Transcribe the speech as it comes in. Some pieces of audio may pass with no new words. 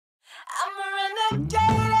We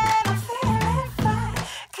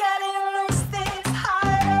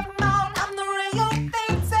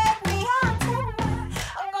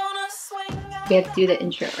have to do the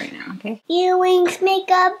intro right now, okay? Earrings,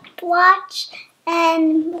 makeup, watch,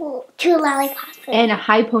 and 2 lollipops. And a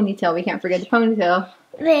high ponytail. We can't forget the ponytail.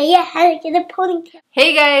 Yeah, I get a ponytail.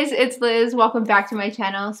 Hey guys, it's Liz. Welcome back to my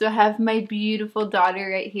channel. So I have my beautiful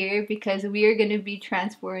daughter right here because we are going to be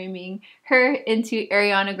transforming her into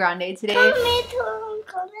Ariana Grande today.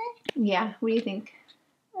 Yeah, what do you think?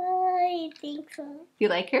 I think so. You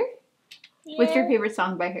like her? Yeah. What's your favorite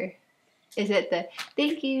song by her? Is it the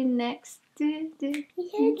Thank You Next? Yes.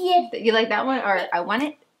 You like that one? Or I Want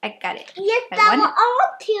It? I Got It. Yes, that one. I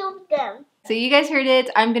want 2 of them. So you guys heard it.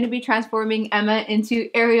 I'm going to be transforming Emma into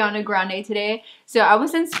Ariana Grande today. So I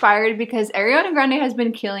was inspired because Ariana Grande has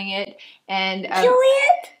been killing it. And Killing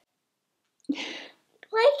it?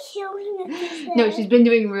 Why killing it? No, she's been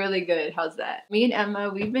doing really good. How's that? Me and Emma,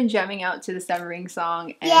 we've been jamming out to the 7 Ring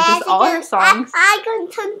song and just all her songs. I can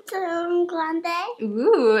turn to Grande.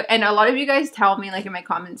 Ooh, and a lot of you guys tell me, like in my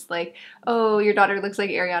comments, like, oh, your daughter looks like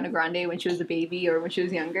Ariana Grande when she was a baby or when she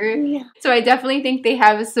was younger. Yeah. So I definitely think they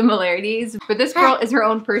have similarities. But this girl is her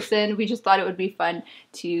own person. We just thought it would be fun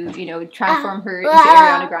to, you know, transform her into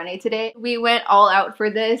Ariana Grande today. We went all out for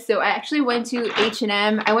this. So I actually went to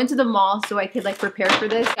H&M. I went to the mall so I could like prepare for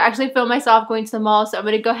this. I actually filmed myself going to the mall, so I'm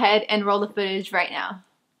going to go ahead and roll the footage right now.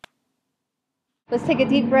 Let's take a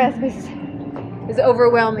deep breath. It's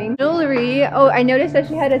overwhelming. Jewelry. Oh, I noticed that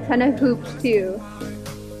she had a ton of hoops too.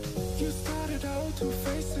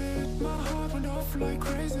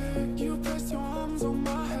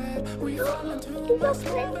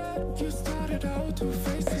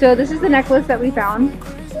 So this is the necklace that we found.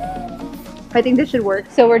 I think this should work.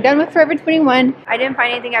 So we're done with Forever 21. I didn't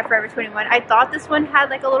find anything at Forever 21. I thought this one had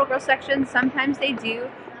like a little girl section. Sometimes they do,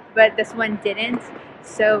 but this one didn't.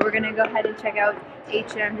 So we're gonna go ahead and check out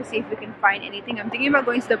H&M to see if we can find anything. I'm thinking about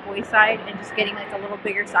going to the boy side and just getting like a little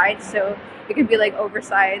bigger size so it could be like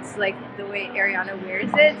oversized like the way Ariana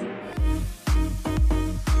wears it.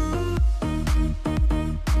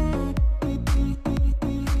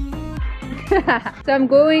 So I'm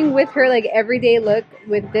going with her like everyday look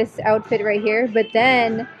with this outfit right here, but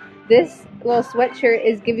then this little sweatshirt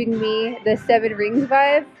is giving me the 7 Rings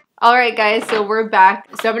vibe. Alright guys, so we're back.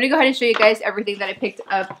 So I'm going to go ahead and show you guys everything that I picked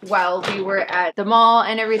up while we were at the mall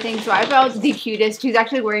and everything. So I found the cutest. She's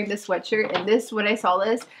actually wearing this sweatshirt, and this, when I saw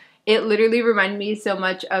this, it literally reminded me so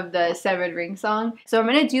much of the 7 Ring song. So I'm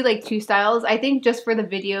going to do like 2 styles. I think just for the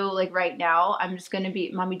video, like right now, I'm just going to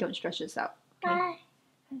be, Mommy, don't stretch this out. Okay? Bye.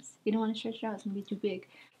 You don't want to stretch it out, it's going to be too big.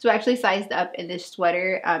 So I actually sized up in this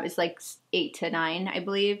sweater. It's like 8 to 9, I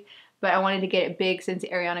believe. But I wanted to get it big since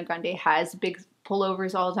Ariana Grande has big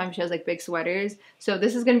pullovers all the time. She has like big sweaters. So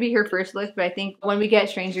this is going to be her first look. But I think when we get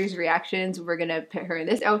strangers' reactions, we're going to put her in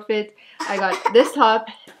this outfit. I got this top.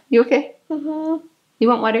 You okay? Mm-hmm. You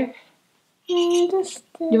want water? You want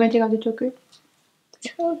to take off the choker?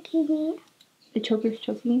 Choking me. The choker's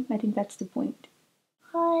choking you? I think that's the point.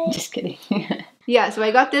 Hi. Just kidding. Yeah, so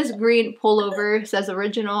I got this green pullover. It says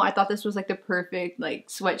original. I thought this was like the perfect like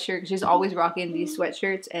sweatshirt because she's always rocking these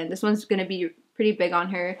sweatshirts, and this one's gonna be pretty big on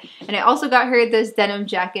her. And I also got her this denim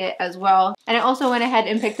jacket as well. And I also went ahead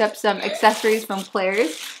and picked up some accessories from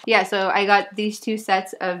Claire's. Yeah, so I got these 2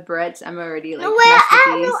 sets of barrettes. I'm already like messed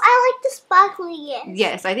with these. I like the sparkly.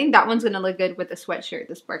 Yes, I think that one's gonna look good with the sweatshirt,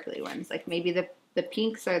 the sparkly ones. Like maybe the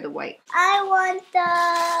pinks or the white. I want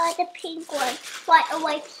the pink one.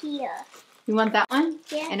 White here. You want that one?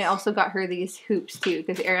 Yeah. And I also got her these hoops too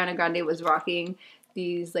because Ariana Grande was rocking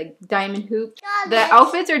these like diamond hoops. The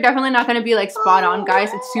outfits are definitely not going to be like spot on,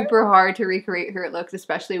 guys. It's super hard to recreate her looks,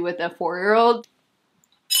 especially with a 4-year-old.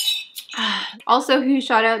 Also, huge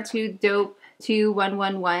shout out to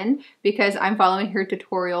Dope2111 because I'm following her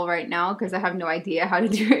tutorial right now because I have no idea how to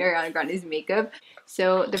do Ariana Grande's makeup.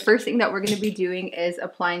 So the first thing that we're going to be doing is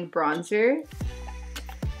applying bronzer.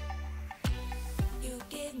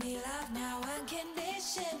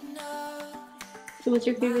 So what's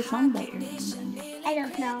your favorite song by Ariana Grande? I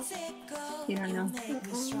don't know. You don't know?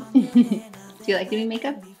 Do you like doing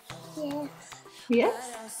makeup? Yes.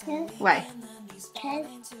 Yes? Yes. Why?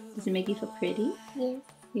 Yes. Does it make you feel pretty? Yes.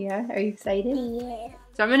 Yeah? Are you excited? Yes.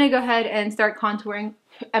 So I'm going to go ahead and start contouring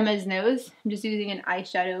Emma's nose. I'm just using an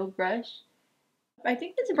eyeshadow brush. I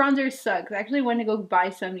think this bronzer sucks. I actually went to go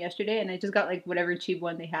buy some yesterday and I just got like whatever cheap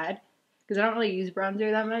one they had because I don't really use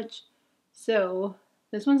bronzer that much. So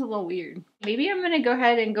this one's a little weird. Maybe I'm going to go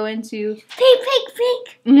ahead and go into...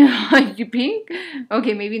 Pink. No, you pink?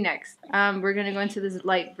 Okay, maybe next. We're going to go into this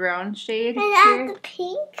light brown shade And here. after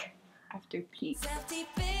pink? After pink.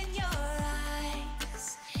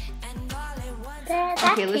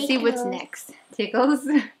 Okay, let's see what's next. Tickles?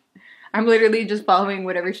 I'm literally just following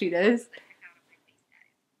whatever she does.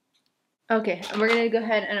 Okay, and we're going to go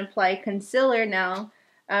ahead and apply concealer now.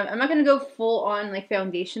 I'm not going to go full on like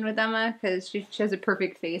foundation with Emma because she has a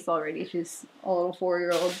perfect face already. She's a little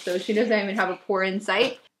 4-year-old, so she doesn't even have a pore in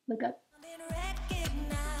sight. Look up.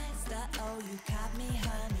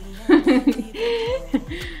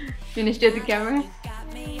 Finished at the camera?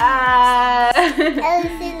 Ah!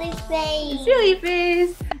 silly face. Silly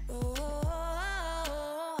face.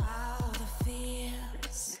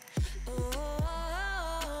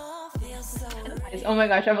 Oh my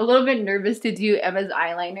gosh, I'm a little bit nervous to do Emma's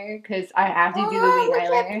eyeliner because I have to do the wing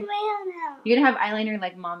eyeliner. You're gonna have eyeliner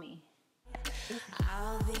like mommy.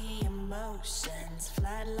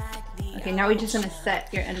 Okay, now we're just gonna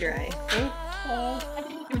set your under eye.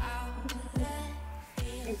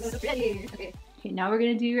 Okay, now we're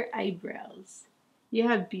gonna do your eyebrows. You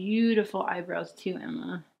have beautiful eyebrows too,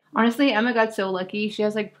 Emma. Honestly, Emma got so lucky. She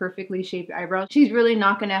has like perfectly shaped eyebrows. She's really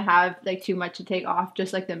not gonna have like too much to take off,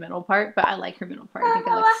 just like the middle part, but I like her middle part. I think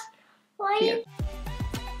it looks cute.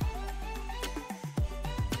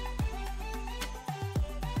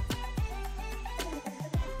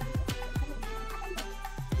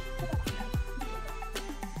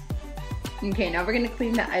 Okay, now we're gonna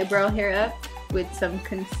clean the eyebrow hair up with some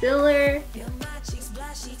concealer.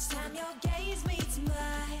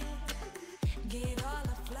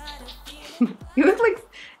 You look like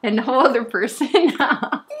a whole other person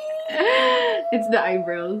now. It's the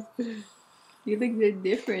eyebrows. You look so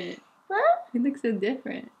different. What? You look so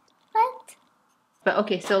different. What? But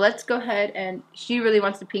okay, so let's go ahead and she really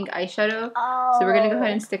wants the pink eyeshadow. Oh, So we're gonna go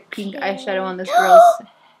ahead and stick pink eyeshadow on this girl's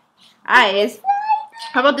eyes.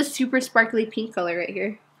 How about this super sparkly pink color right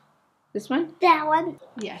here? This one? That one?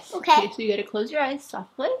 Yes. Okay. So you gotta close your eyes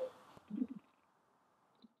softly.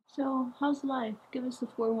 So, how's life? Give us the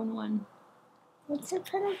 411. What's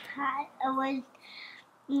up in a pot? Was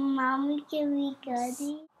mommy give me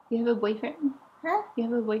goodie? You have a boyfriend? Huh? You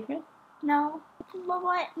have a boyfriend? No.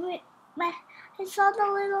 But I saw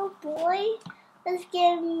the little boy was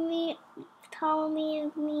telling me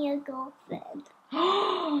a girlfriend.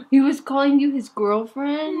 He was calling you his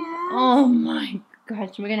girlfriend? Yeah. Oh my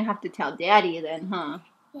gosh, we're gonna have to tell Daddy then, huh?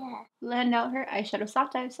 Yeah. Blend out her eyeshadow.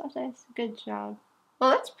 Soft eyes, soft eyes. Good job. Well,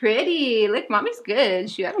 that's pretty. Look, mommy's good.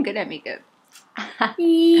 Shoot, I'm good at makeup. Ah,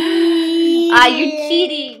 you're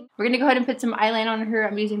cheating. We're gonna go ahead and put some eyeliner on her.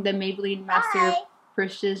 I'm using the Maybelline Master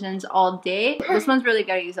Precisions All Day. This one's really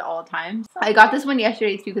gotta use it all the time. I got this one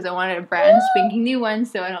yesterday too because I wanted a brand spanking new one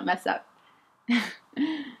so I don't mess up.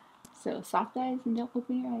 So soft eyes and don't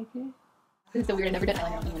open your eye, okay? This is so weird. I never done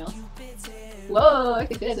eyeliner on anyone else. Whoa, I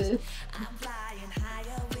can do this.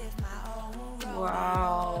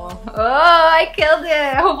 Wow. Oh, I killed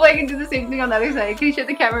it. Hopefully I can do the same thing on the other side. Can you show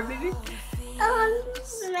the camera, baby?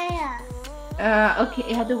 Man. Okay,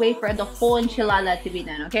 you have to wait for the whole enchilada to be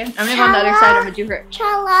done, okay? I'm gonna go on the other side. I'm gonna do her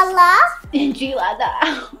Chalala.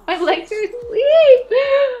 enchilada. I like her sleep.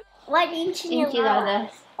 What enchilada?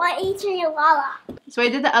 What enchilada? So I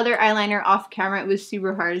did the other eyeliner off camera. It was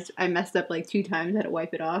super hard. I messed up like 2 times. I had to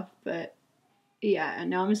wipe it off, but yeah. And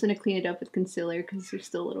now I'm just gonna clean it up with concealer because there's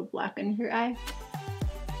still a little black under her eye.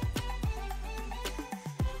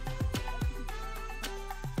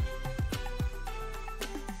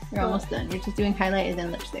 We're almost done. We're just doing highlight and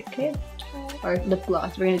then lipstick, okay? Or lip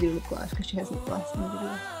gloss. We're gonna do lip gloss because she has lip gloss in the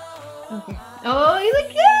video. Okay. Oh, you look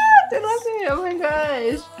cute! I love it! Oh my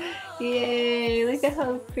gosh! Yay! Look at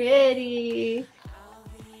how pretty!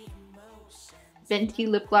 Venti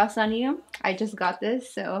lip gloss on you. I just got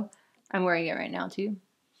this, so I'm wearing it right now too.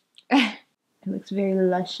 It looks very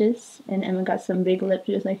luscious, and Emma got some big lips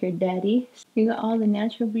just like her daddy. You got all the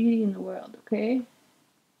natural beauty in the world, okay?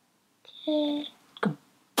 Okay.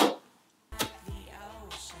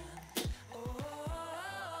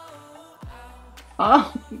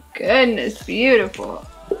 Oh, goodness, beautiful.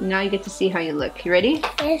 Now you get to see how you look. You ready?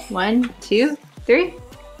 Yes. 1, 2, 3.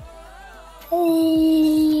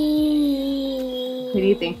 What do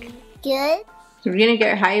you think? Good. So we're gonna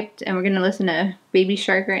get hyped and we're gonna listen to Baby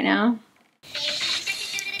Shark right now.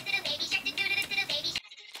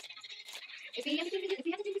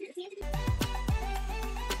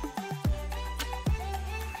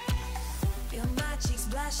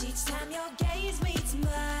 Each time your gaze meets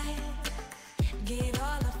mine, get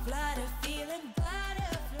all a flutter, feeling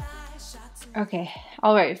butterflies. Okay,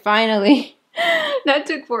 alright, finally. That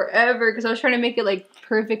took forever because I was trying to make it like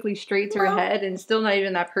perfectly straight to her head and still not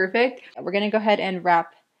even that perfect. We're gonna go ahead and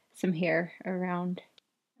wrap some hair around.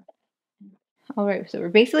 Alright, so we're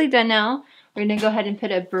basically done now. We're gonna go ahead and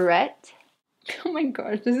put a barrette. Oh my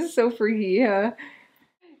gosh, this is so freaky, huh?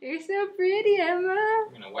 You're so pretty, Emma.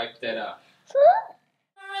 I'm gonna wipe that off.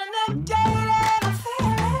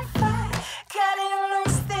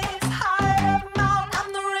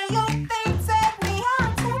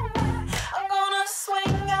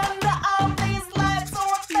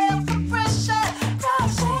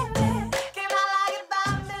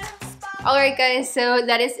 Alright guys, so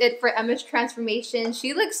that is it for Emma's transformation.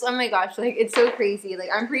 She looks, oh my gosh, like it's so crazy. Like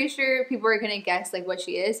I'm pretty sure people are gonna guess like what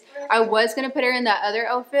she is. I was gonna put her in that other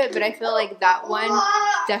outfit, but I feel like that one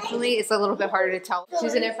definitely is a little bit harder to tell.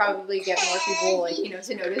 She's gonna probably get more people like, you know,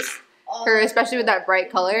 to notice her, especially with that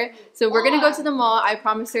bright color. So we're gonna go to the mall. I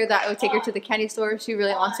promised her that I would take her to the candy store. She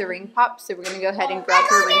really wants a ring pop, so we're gonna go ahead and grab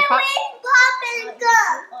her ring pop.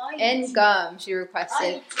 And gum, she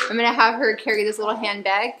requested. I'm gonna have her carry this little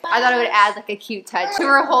handbag. I thought it would add like a cute touch to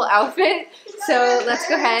her whole outfit. So let's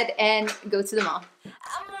go ahead and go to the mall.